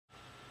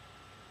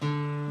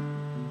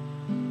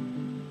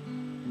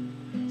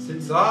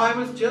Since I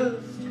was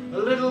just a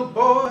little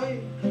boy,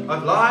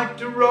 I've liked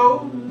to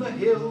roam the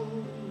hills,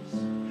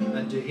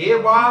 and to hear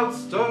wild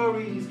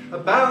stories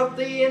about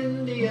the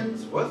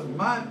Indians was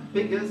my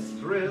biggest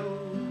thrill.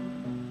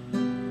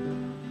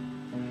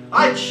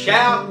 I'd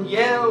shout and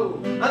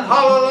yell and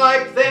holler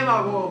like them.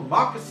 I wore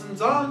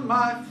moccasins on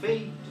my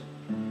feet,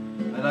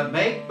 and I'd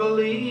make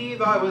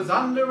believe I was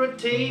under a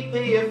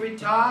teepee every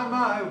time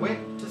I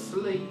went to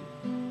sleep.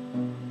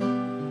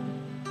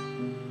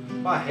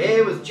 My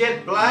hair was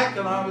jet black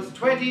and I was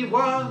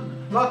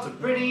 21, lots of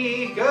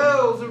pretty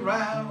girls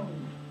around,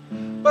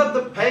 but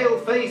the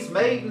pale-faced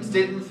maidens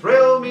didn't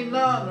thrill me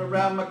none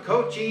around my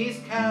Cochise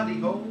County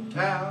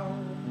hometown.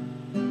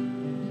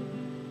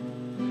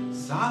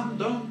 Son,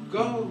 don't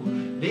go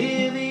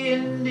near the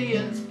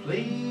Indians,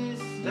 please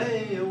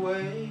stay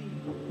away.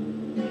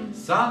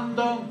 Son,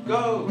 don't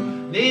go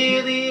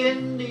near the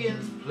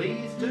Indians,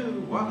 please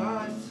do what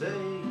I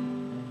say.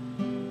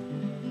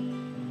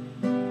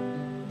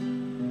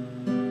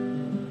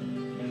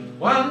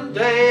 One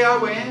day I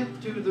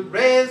went to the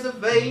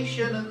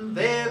reservation, and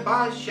there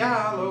by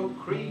Shallow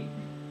Creek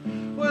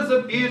was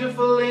a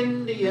beautiful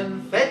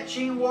Indian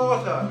fetching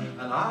water,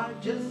 and I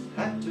just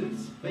had to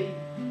speak.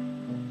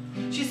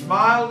 She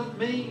smiled at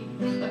me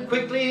and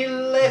quickly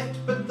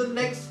left, but the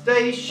next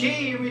day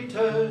she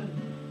returned,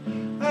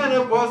 and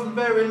it wasn't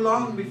very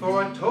long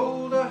before I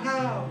told her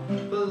how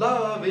the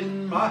love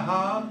in my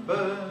heart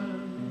burned.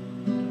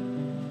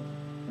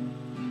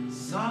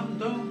 Son,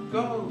 don't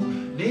go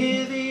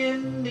near the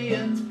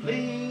Indians,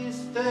 please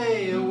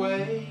stay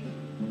away.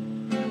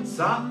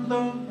 Son,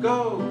 don't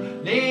go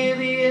near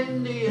the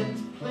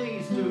Indians,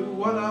 please do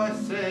what I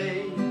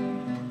say.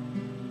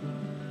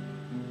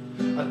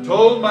 I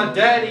told my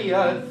daddy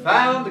I'd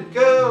found a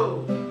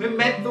girl who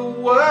meant the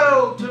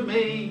world to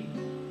me,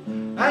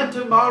 and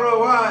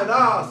tomorrow I'd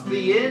ask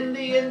the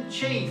Indian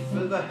chief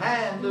for the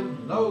hand of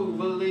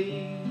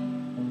Novalee.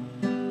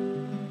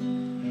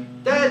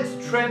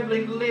 Dad's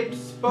trembling lips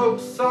spoke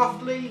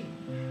softly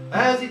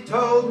as he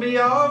told me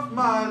of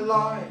my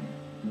life.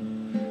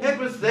 It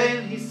was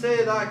then he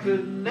said I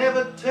could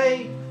never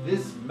take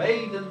this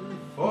maiden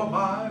for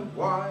my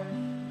wife.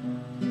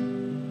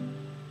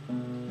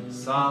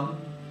 Son,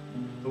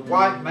 the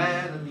white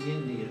man and the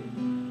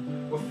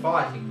Indian were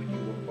fighting when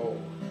you were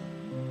born,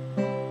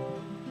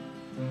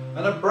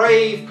 and a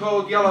brave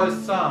cold yellow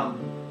sun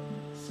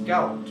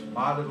scalped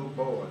my little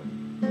boy.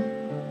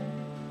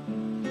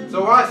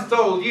 So I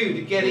stole you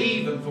to get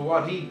even for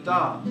what he'd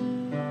done.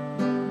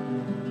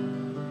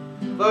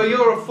 Though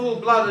you're a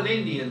full-blooded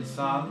Indian,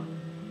 son,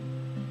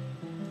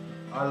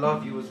 I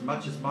love you as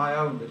much as my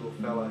own little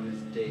fella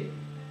who's dead.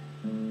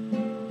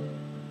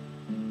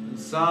 And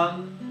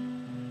son,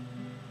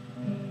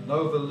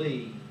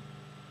 Novalee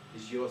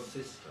is your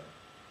sister,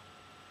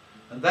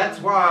 and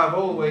that's why I've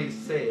always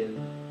said,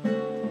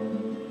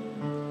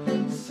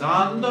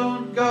 son,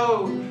 don't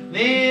go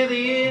near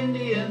the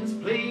Indians,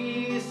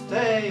 please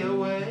stay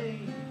away.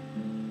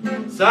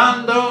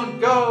 Son, don't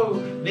go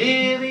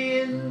near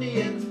the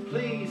Indians,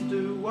 please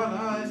do what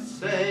I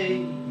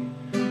say.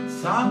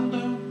 Son,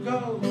 don't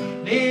go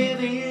near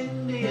the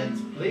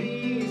Indians,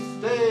 please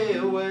stay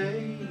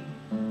away.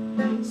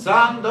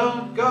 Son,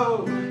 don't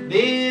go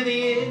near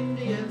the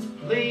Indians,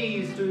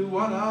 please do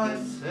what I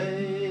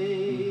say.